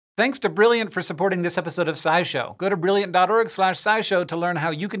Thanks to Brilliant for supporting this episode of SciShow. Go to brilliant.org/scishow to learn how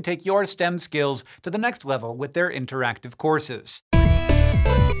you can take your STEM skills to the next level with their interactive courses.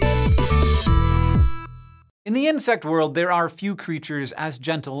 In the insect world, there are few creatures as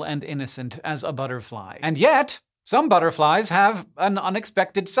gentle and innocent as a butterfly. And yet, some butterflies have an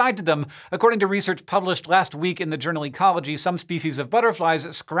unexpected side to them. According to research published last week in the journal Ecology, some species of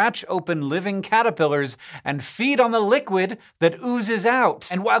butterflies scratch open living caterpillars and feed on the liquid that oozes out.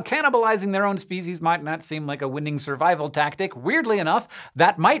 And while cannibalizing their own species might not seem like a winning survival tactic, weirdly enough,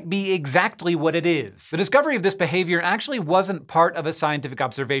 that might be exactly what it is. The discovery of this behavior actually wasn't part of a scientific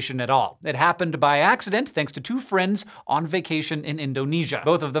observation at all. It happened by accident thanks to two friends on vacation in Indonesia.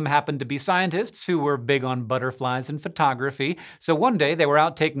 Both of them happened to be scientists who were big on butterflies and photography, so one day they were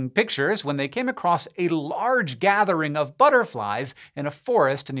out taking pictures when they came across a large gathering of butterflies in a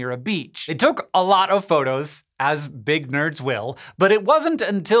forest near a beach. They took a lot of photos, as big nerds will, but it wasn't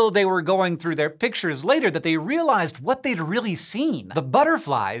until they were going through their pictures later that they realized what they'd really seen. The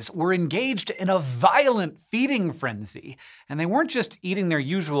butterflies were engaged in a violent feeding frenzy, and they weren't just eating their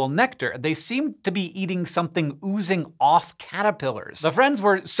usual nectar, they seemed to be eating something oozing off caterpillars. The friends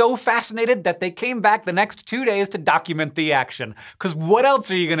were so fascinated that they came back the next 2 days to document the action, because what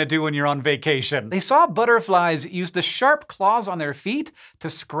else are you gonna do when you're on vacation? They saw butterflies use the sharp claws on their feet to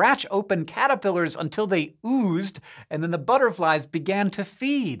scratch open caterpillars until they oozed, and then the butterflies began to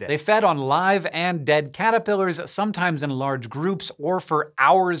feed. They fed on live and dead caterpillars, sometimes in large groups or for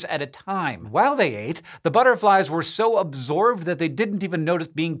hours at a time. While they ate, the butterflies were so absorbed that they didn't even notice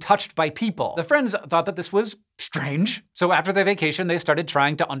being touched by people. The friends thought that this was strange, so after their vacation, they started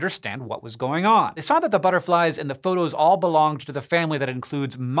trying to understand what was going on. They saw that the butterflies in the photos all belonged to the family that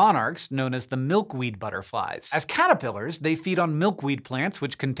includes monarchs, known as the milkweed butterflies. As caterpillars, they feed on milkweed plants,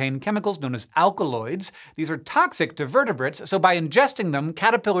 which contain chemicals known as alkaloids. These are toxic to vertebrates, so by ingesting them,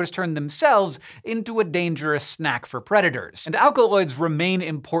 caterpillars turn themselves into a dangerous snack for predators. And alkaloids remain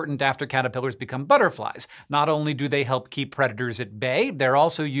important after caterpillars become butterflies. Not only do they help keep predators at bay, they're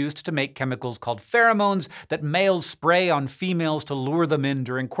also used to make chemicals called pheromones that males spray on females to lure them in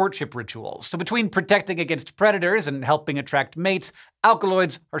during courtship rituals. So between protecting against predators and helping attract mates,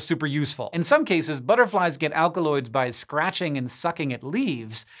 alkaloids are super useful. In some cases, butterflies get alkaloids by scratching and sucking at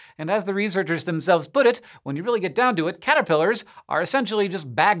leaves. And as the researchers themselves put it, when you really get down to it, caterpillars are essentially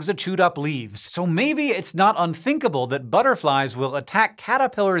just bags of chewed up leaves. So maybe it's not unthinkable that butterflies will attack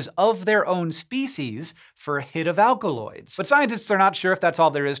caterpillars of their own species for a hit of alkaloids. But scientists are not sure if that's all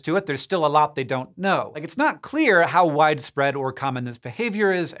there is to it. There's still a lot they don't know. Like, it's not clear how widespread or common this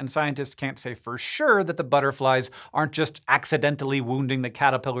behavior is, and scientists can't say for sure that the butterflies aren't just accidentally wounding the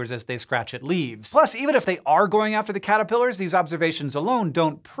caterpillars as they scratch at leaves. Plus, even if they are going after the caterpillars, these observations alone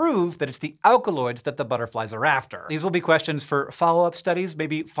don't prove that it's the alkaloids that the butterflies are after. These will be questions for follow-up studies,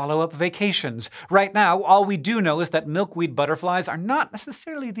 maybe follow-up vacations. Right now, all we do know is that milkweed butterflies are not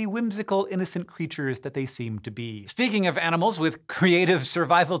necessarily the whimsical, innocent creatures that they seem to be. Speaking of animals with creative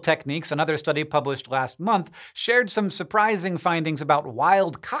survival techniques, another study published last month shared some surprising findings about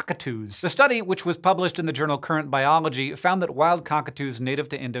wild cockatoos. The study, which was published in the journal Current Biology, found that wild cockatoos native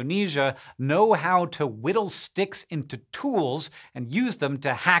to Indonesia know how to whittle sticks into tools and use them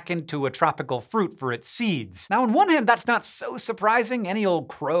to hack into a tropical fruit for its seeds. Now, on one hand, that's not so surprising. Any old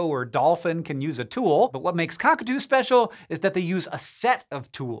crow or dolphin can use a tool, but what makes cockatoos special is that they use a set of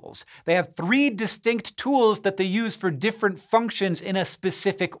tools. They have 3 distinct tools that they use for different functions in a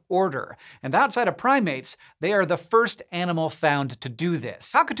specific order. And outside of primates, they are the first animal found to do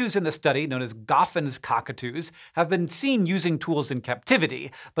this. Cockatoos in the study, known as Goffin's cockatoos, have been seen using tools in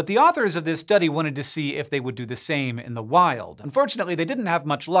captivity, but the authors of this study wanted to see if they would do the same in the wild. Unfortunately, they didn't have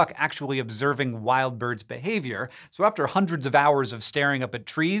much luck actually observing wild birds' behavior, so after hundreds of hours of staring up at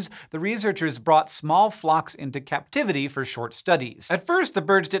trees, the researchers brought small flocks into captivity for short studies. At first, the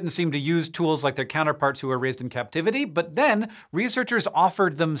birds didn't seem to use tools like their counterparts who were raised in captivity, but then researchers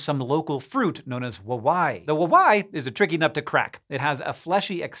offered them some local fruit known as wawai. The wawai is a tricky nut to crack. It has a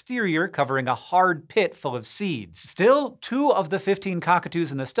fleshy exterior covering a hard pit full of seeds. Still, 2 of the 15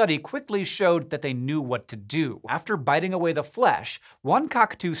 cockatoos in the study quickly showed that they knew what to do. After biting away the flesh, one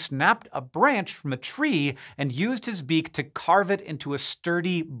cockatoo snapped a branch from a tree and used his beak to carve it into a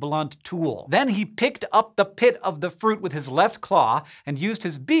sturdy, blunt tool. Then he picked up the pit of the fruit with his left claw and used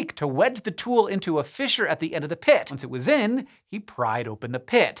his beak to wedge the tool into a fissure at the end of the pit. Once it was in, he pried open the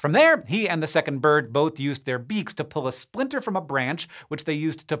pit. From there, he and the second bird both used their beaks to pull a splinter from a branch, which they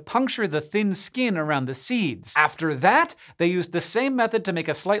used to puncture the thin skin around the seeds. After that, they used the same method to make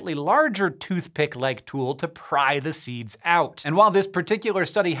a slightly larger toothpick-like tool to pry the seeds out. And while this particular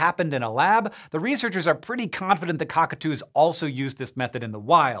study happened in a lab, the researchers are pretty confident the cockatoos also used this method in the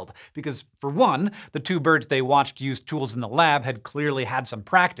wild, because for one, the two birds they watched use tools in the lab had clearly had some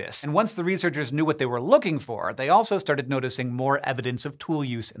practice. And once the researchers knew what they were looking for, they also started noticing more evidence of tool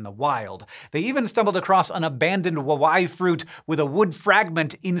use in the wild. They even stumbled across an abandoned wawai fruit with a wood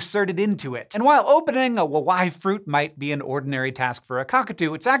fragment inserted into it. And while opening a wawai fruit might be an ordinary task for a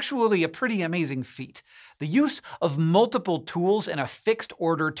cockatoo, it's actually a pretty amazing feat. The use of multiple tools in a fixed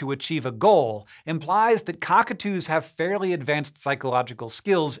order to achieve a goal implies that cockatoos have fairly advanced psychological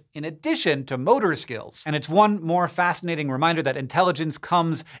skills in addition to motor skills. And it's one more fascinating reminder that intelligence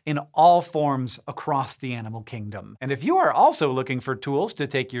comes in all forms across the animal kingdom. And if you are also looking for tools to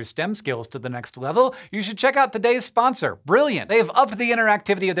take your STEM skills to the next level, you should check out today's sponsor, Brilliant. They've upped the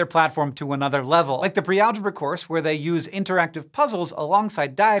interactivity of their platform to another level, like the pre-algebra course where they use interactive puzzles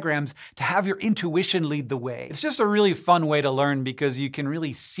alongside diagrams to have your intuition lead the way. It's just a really fun way to learn because you can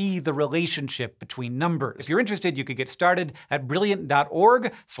really see the relationship between numbers. If you're interested, you could get started at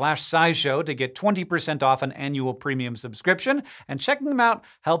brilliant.org/SciShow to get 20% off an annual premium subscription, and checking them out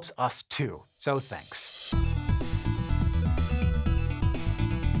helps us too. So thanks.